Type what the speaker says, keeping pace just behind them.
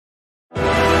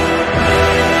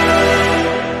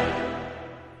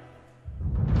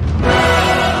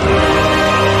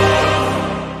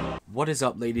What is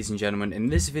up, ladies and gentlemen? In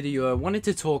this video I wanted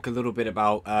to talk a little bit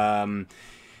about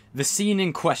the scene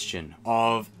in question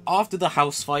of after the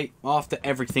house fight, after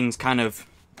everything's kind of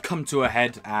come to a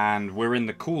head and we're in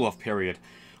the cool-off period.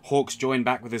 Hawk's joined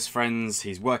back with his friends,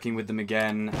 he's working with them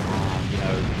again, and, you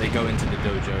know, they go into the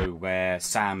dojo where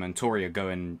Sam and Tory are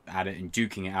going at it and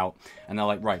duking it out, and they're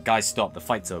like, right, guys, stop, the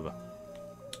fight's over.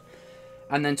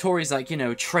 And then Tory's like, you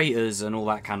know, traitors and all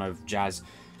that kind of jazz.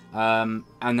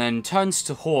 And then turns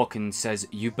to Hawk and says,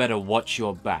 you better watch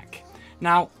your back.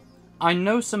 Now, I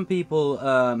know some people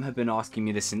have been asking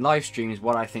me this in live streams,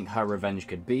 what I think her revenge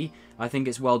could be. I think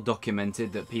it's well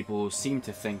documented that people seem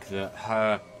to think that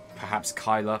her, perhaps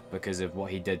Kyler, because of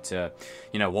what he did to,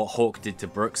 you know, what Hawk did to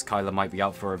Brooks, Kyler might be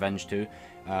out for revenge too.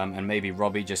 And maybe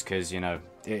Robby, just because, you know,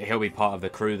 he'll be part of the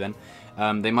crew then.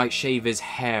 They might shave his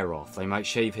hair off. They might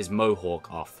shave his mohawk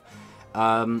off.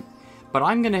 But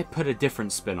I'm going to put a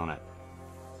different spin on it.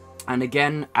 And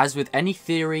again, as with any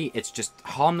theory, it's just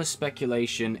harmless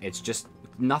speculation. It's just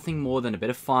nothing more than a bit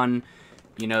of fun.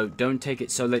 You know, don't take it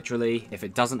so literally. If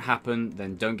it doesn't happen,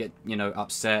 then don't get, you know,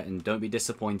 upset and don't be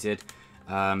disappointed.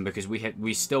 Because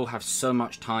we still have so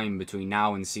much time between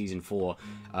now and Season 4.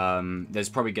 There's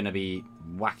probably going to be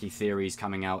wacky theories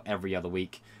coming out every other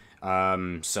week.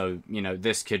 So, you know,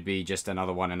 this could be just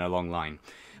another one in a long line.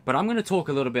 But I'm going to talk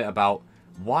a little bit about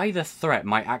why the threat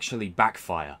might actually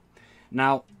backfire.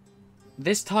 Now,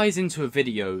 this ties into a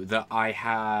video that I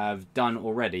have done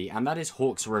already, and that is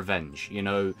Hawk's revenge. You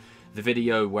know, the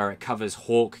video where it covers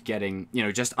Hawk getting, you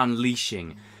know, just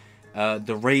unleashing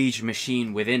the rage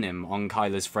machine within him on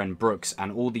Kyler's friend Brooks,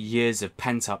 and all the years of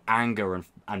pent-up anger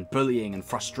and bullying and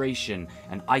frustration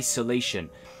and isolation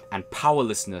and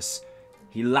powerlessness.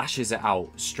 He lashes it out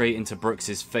straight into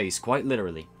Brooks's face, quite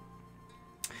literally.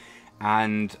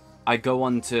 And I go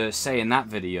on to say in that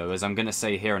video, as I'm going to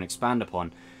say here and expand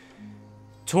upon,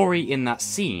 Tory in that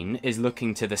scene is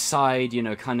looking to the side, you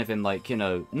know, kind of in like, you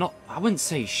know, not, I wouldn't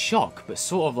say shock, but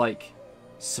sort of like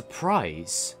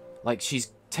surprise. Like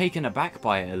she's taken aback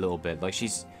by it a little bit. Like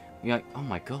she's like, oh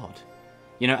my god.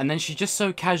 You know, and then she just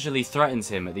so casually threatens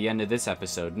him at the end of this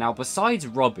episode. Now, besides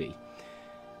Robby,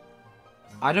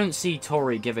 I don't see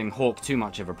Tory giving Hawk too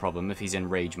much of a problem if he's in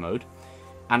rage mode.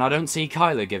 And I don't see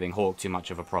Kyler giving Hawk too much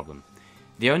of a problem.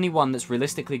 The only one that's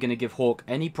realistically going to give Hawk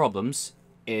any problems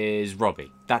is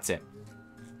Robby. That's it.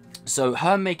 So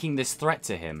her making this threat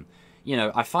to him, you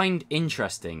know, I find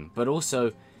interesting, but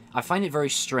also I find it very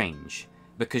strange.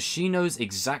 Because she knows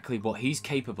exactly what he's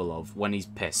capable of when he's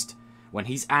pissed. When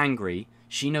he's angry,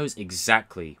 she knows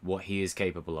exactly what he is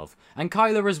capable of. And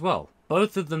Kyler as well.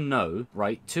 Both of them know,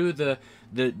 right? Two of the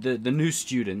new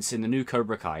students in the new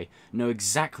Cobra Kai know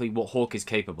exactly what Hawk is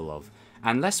capable of.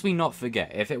 And lest we not forget,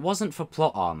 if it wasn't for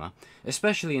plot armor,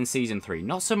 especially in Season 3,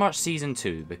 not so much Season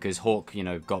 2, because Hawk, you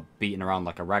know, got beaten around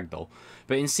like a ragdoll,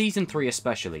 but in Season 3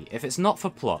 especially, if it's not for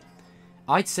plot,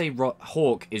 I'd say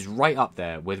Hawk is right up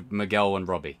there with Miguel and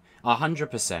Robby.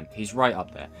 100%, he's right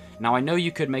up there. Now, I know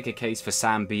you could make a case for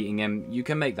Sam beating him, you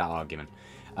can make that argument.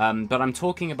 But I'm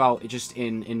talking about just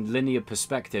in linear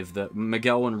perspective that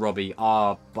Miguel and Robby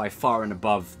are by far and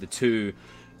above the two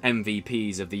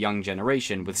MVPs of the young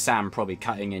generation, with Sam probably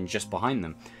cutting in just behind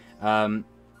them.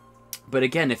 But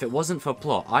again, if it wasn't for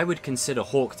plot, I would consider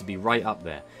Hawk to be right up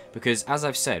there. Because, as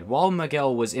I've said, while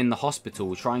Miguel was in the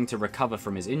hospital trying to recover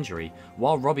from his injury,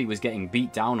 while Robby was getting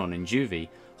beat down on in juvie,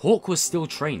 Hawk was still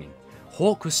training.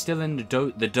 Hawk was still in the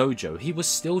dojo. He was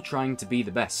still trying to be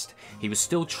the best. He was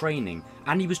still training,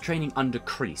 and he was training under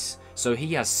Kreese. So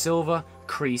he has Silver,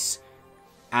 Kreese,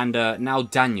 and now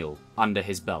Daniel under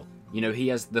his belt. You know, he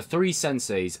has the three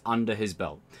senseis under his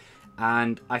belt.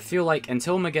 And I feel like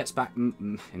until Miguel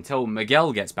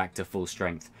gets back to full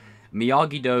strength,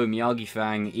 Miyagi-Do,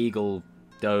 Miyagi-Fang,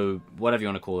 Eagle-Do, whatever you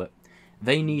want to call it,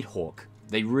 they need Hawk.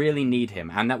 They really need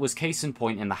him. And that was case in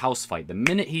point in the house fight. The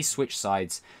minute he switched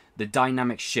sides, the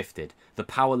dynamic shifted. The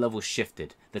power level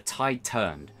shifted. The tide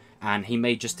turned. And he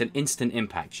made just an instant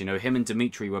impact. You know, him and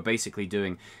Dimitri were basically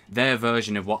doing their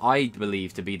version of what I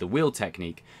believe to be the wheel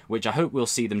technique, which I hope we'll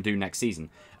see them do next season.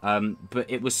 But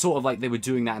it was sort of like they were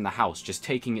doing that in the house, just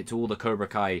taking it to all the Cobra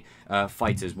Kai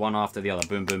fighters, one after the other.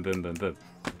 Boom, boom, boom, boom, boom.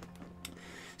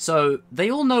 So,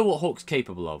 they all know what Hawk's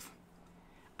capable of.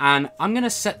 And I'm going to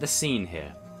set the scene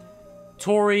here.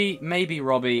 Tory, maybe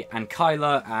Robby, and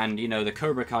Kyler, and, you know, the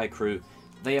Cobra Kai crew,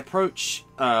 they approach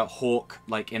Hawk,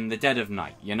 like, in the dead of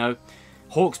night, you know?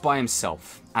 Hawk's by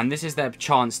himself, and this is their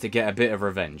chance to get a bit of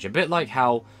revenge. A bit like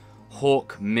how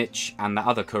Hawk, Mitch, and the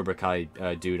other Cobra Kai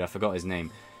dude, I forgot his name,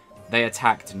 they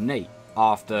attacked Nate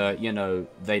after, you know,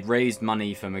 they'd raised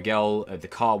money for Miguel at the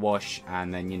car wash,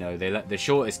 and then, you know, they let the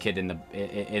shortest kid in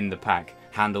the pack,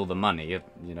 handle the money,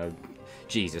 you know,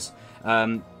 Jesus.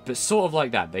 But sort of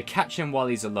like that. They catch him while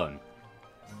he's alone.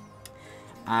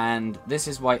 And this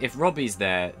is why, if Robby's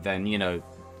there, then, you know,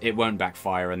 it won't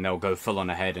backfire and they'll go full on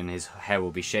ahead and his hair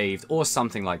will be shaved or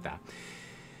something like that.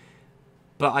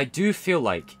 But I do feel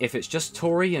like if it's just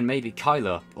Tory and maybe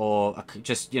Kyler, or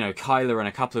just, you know, Kyler and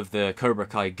a couple of the Cobra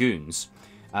Kai goons,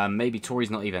 maybe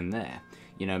Tory's not even there.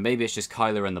 You know, maybe it's just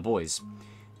Kyler and the boys.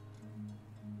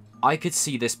 I could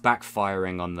see this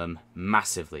backfiring on them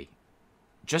massively.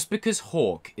 Just because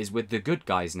Hawk is with the good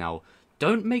guys now,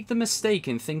 don't make the mistake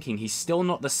in thinking he's still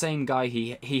not the same guy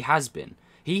he has been.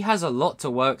 He has a lot to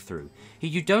work through.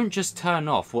 You don't just turn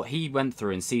off what he went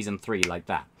through in Season 3 like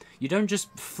that. You don't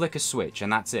just flick a switch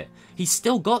and that's it. He's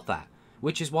still got that.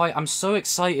 Which is why I'm so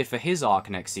excited for his arc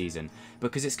next season.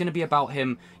 Because it's going to be about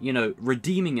him, you know,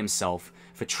 redeeming himself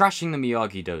for trashing the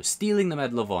Miyagi-Do, stealing the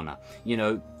Medal of Honor, you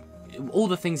know, all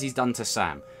the things he's done to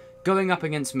Sam. Going up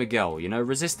against Miguel, you know,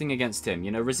 resisting against him, you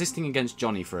know, resisting against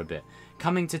Johnny for a bit.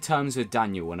 Coming to terms with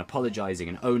Daniel and apologizing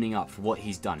and owning up for what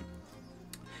he's done.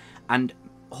 And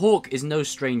Hawk is no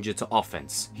stranger to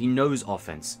offense. He knows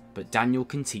offense, but Daniel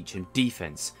can teach him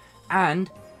defense.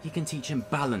 And he can teach him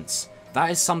balance.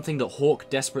 That is something that Hawk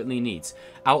desperately needs.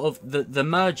 Out of the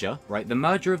merger, right, the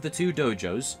merger of the two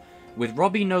dojos, with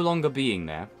Robby no longer being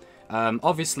there,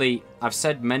 obviously, I've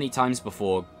said many times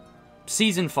before,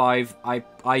 Season 5,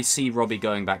 I see Robby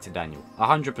going back to Daniel.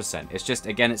 100%. It's just,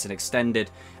 again, it's an extended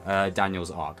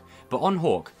Daniel's arc. But on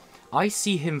Hawk, I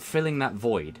see him filling that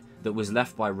void that was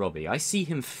left by Robby. I see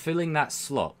him filling that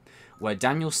slot where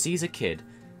Daniel sees a kid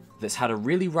that's had a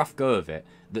really rough go of it,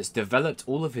 that's developed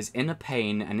all of his inner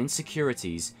pain and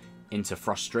insecurities into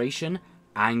frustration,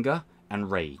 anger, and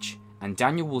rage. And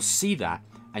Daniel will see that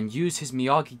and use his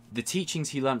Miyagi, the teachings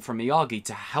he learned from Miyagi,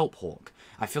 to help Hawk.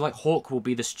 I feel like Hawk will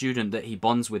be the student that he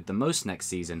bonds with the most next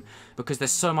season, because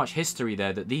there's so much history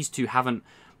there that these two haven't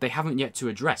yet to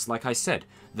address. Like I said,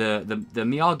 the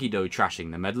Miyagi-Do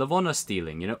trashing, the Medal of Honor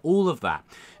stealing, you know, all of that.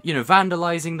 You know,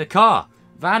 vandalizing the car.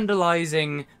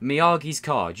 Vandalizing Miyagi's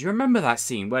car. Do you remember that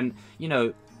scene when, you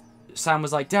know, Sam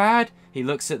was like, Dad? He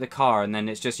looks at the car and then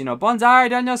it's just, you know,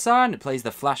 Bonsai, Daniel-san. It plays the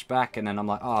flashback and then I'm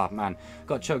like, oh, man.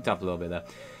 Got choked up a little bit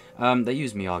there. They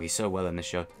use Miyagi so well in this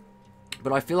show.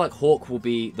 But I feel like Hawk will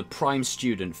be the prime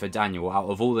student for Daniel out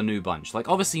of all the new bunch. Like,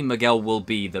 obviously Miguel will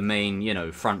be the main, you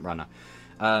know, front runner.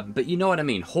 But you know what I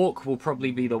mean. Hawk will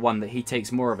probably be the one that he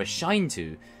takes more of a shine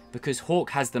to, because Hawk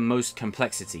has the most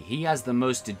complexity. He has the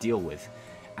most to deal with.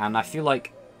 And I feel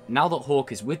like now that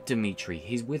Hawk is with Dimitri,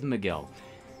 he's with Miguel.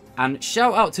 And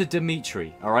shout out to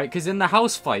Dimitri, alright? Because in the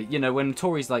house fight, you know, when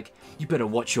Tory's like, you better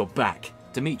watch your back,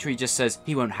 Dimitri just says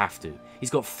he won't have to. He's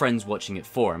got friends watching it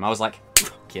for him. I was like,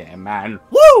 get him, man.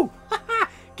 Woo!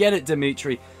 Get it,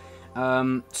 Dimitri.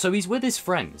 So he's with his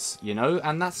friends, you know?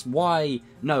 And that's why,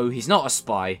 no, he's not a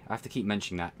spy. I have to keep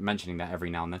mentioning that every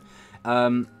now and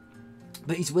then.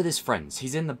 But he's with his friends.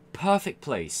 He's in the perfect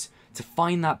place to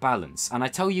find that balance. And I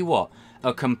tell you what,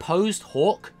 a composed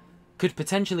Hawk could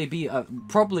potentially be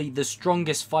probably the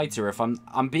strongest fighter, if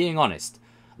I'm being honest.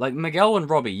 Like Miguel and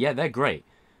Robby, yeah, they're great,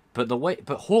 but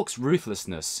Hawk's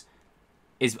ruthlessness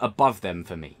is above them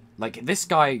for me. Like, this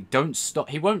guy don't stop.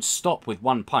 He won't stop with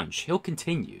one punch. He'll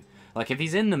continue. Like, if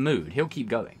he's in the mood, he'll keep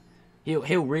going.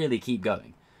 He'll really keep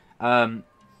going.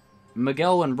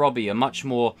 Miguel and Robby are much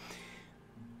more.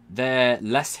 They're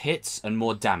less hits and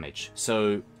more damage.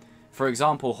 So, for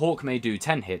example, Hawk may do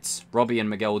 10 hits. Robby and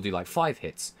Miguel will do like 5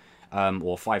 hits.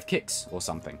 Or 5 kicks or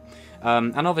something.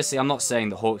 And obviously I'm not saying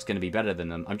that Hawk's going to be better than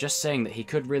them. I'm just saying that he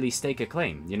could really stake a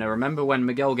claim. You know, remember when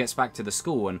Miguel gets back to the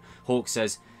school and Hawk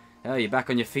says, oh, you're back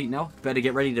on your feet now? Better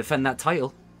get ready to defend that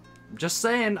title. Just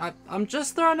saying. I'm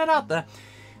just throwing it out there.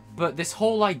 But this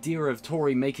whole idea of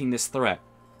Tory making this threat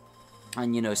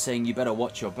and, you know, saying you better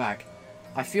watch your back,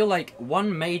 I feel like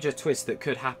one major twist that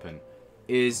could happen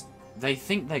is they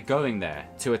think they're going there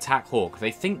to attack Hawk.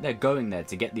 They think they're going there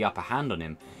to get the upper hand on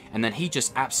him. And then he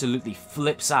just absolutely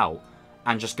flips out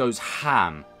and just goes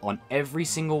ham on every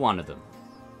single one of them.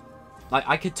 Like,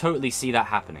 I could totally see that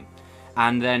happening.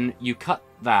 And then you cut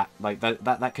that, like,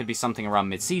 that could be something around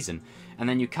mid-season. And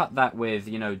then you cut that with,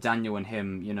 you know, Daniel and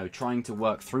him, you know, trying to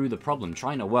work through the problem,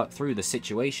 trying to work through the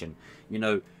situation. You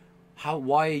know,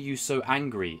 why are you so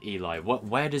angry, Eli?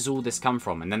 Where does all this come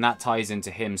from? And then that ties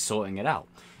into him sorting it out.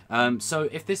 So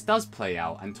if this does play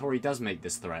out and Tory does make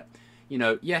this threat, you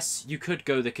know, yes, you could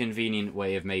go the convenient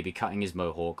way of maybe cutting his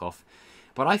mohawk off,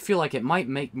 but I feel like it might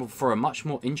make for a much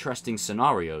more interesting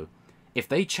scenario if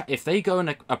they go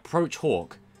and approach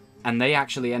Hawk and they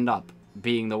actually end up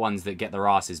being the ones that get their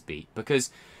asses beat.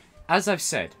 Because, as I've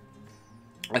said,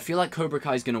 I feel like Cobra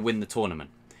Kai is going to win the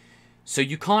tournament. So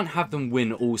you can't have them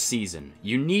win all season.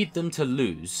 You need them to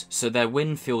lose so their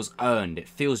win feels earned. It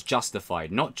feels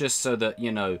justified. Not just so that,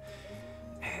 you know,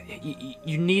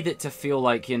 you need it to feel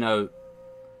like, you know,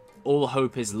 all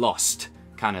hope is lost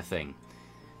kind of thing.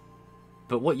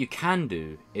 But what you can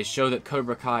do is show that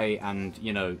Cobra Kai and,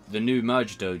 you know, the new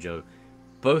merge dojo,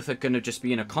 both are going to just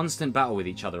be in a constant battle with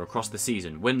each other across the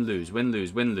season. Win, lose, win,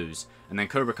 lose, win, lose. And then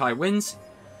Cobra Kai wins,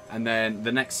 and then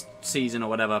the next season or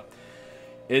whatever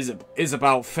is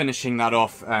about finishing that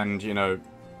off and, you know,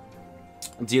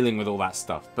 dealing with all that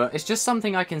stuff. But it's just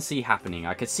something I can see happening.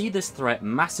 I could see this threat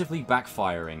massively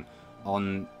backfiring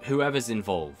on whoever's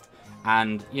involved.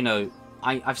 And, you know,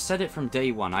 I've said it from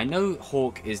day one. I know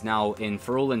Hawk is now in,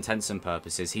 for all intents and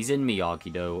purposes, he's in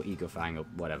Miyagi-Do or Ego Fang or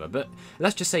whatever. But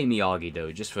let's just say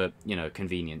Miyagi-Do, just for, you know,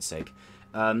 convenience sake.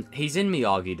 He's in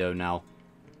Miyagi-Do now.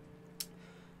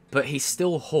 But he's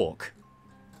still Hawk.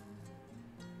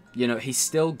 You know, he's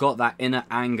still got that inner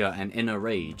anger and inner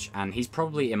rage. And he's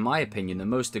probably, in my opinion, the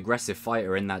most aggressive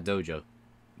fighter in that dojo.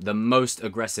 The most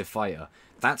aggressive fighter.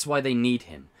 That's why they need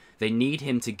him. They need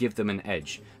him to give them an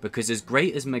edge. Because as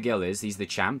great as Miguel is, he's the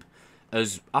champ.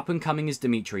 As up-and-coming as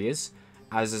Dimitri is.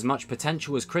 As much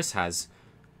potential as Chris has.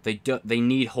 They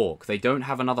need Hawk. They don't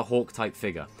have another Hawk-type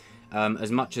figure. As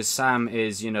much as Sam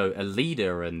is, you know, a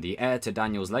leader and the heir to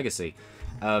Daniel's legacy.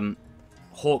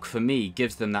 Hawk, for me,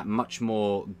 gives them that much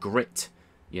more grit,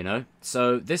 you know?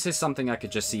 So this is something I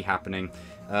could just see happening.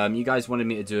 You guys wanted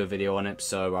me to do a video on it,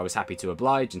 so I was happy to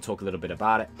oblige and talk a little bit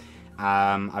about it.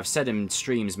 I've said in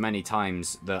streams many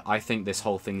times that I think this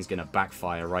whole thing's going to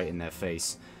backfire right in their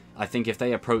face. I think if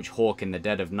they approach Hawk in the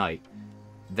dead of night,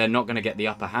 they're not going to get the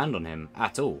upper hand on him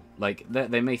at all. Like,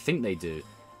 they may think they do,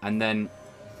 and then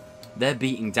they're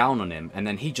beating down on him, and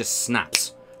then he just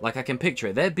snaps. Like, I can picture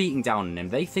it. They're beating down on him.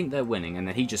 They think they're winning, and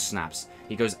then he just snaps.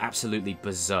 He goes absolutely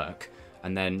berserk,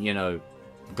 and then, you know,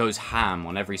 goes ham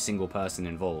on every single person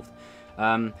involved.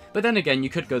 But then again, you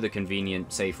could go the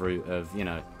convenient, safe route of, you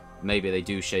know, maybe they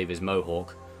do shave his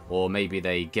mohawk, or maybe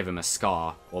they give him a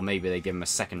scar, or maybe they give him a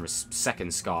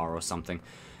second scar or something.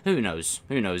 Who knows?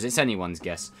 Who knows? It's anyone's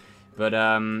guess. But,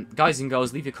 guys and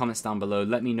girls, leave your comments down below.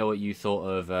 Let me know what you thought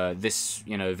of this,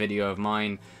 you know, video of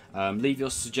mine. Leave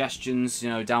your suggestions, you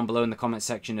know, down below in the comment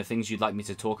section of things you'd like me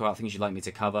to talk about, things you'd like me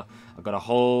to cover. I've got a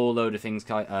whole load of things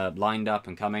lined up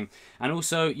and coming. And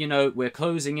also, you know, we're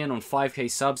closing in on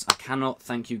 5K subs. I cannot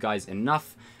thank you guys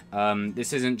enough.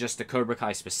 This isn't just a Cobra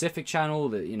Kai specific channel.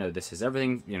 That, you know, this is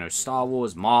everything, you know, Star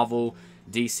Wars, Marvel,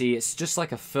 DC. It's just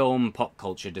like a film pop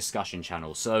culture discussion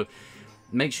channel. So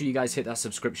make sure you guys hit that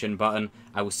subscription button.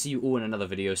 I will see you all in another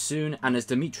video soon. And as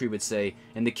Dimitri would say,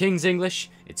 in the King's English,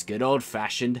 it's good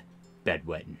old-fashioned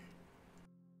bedwetting.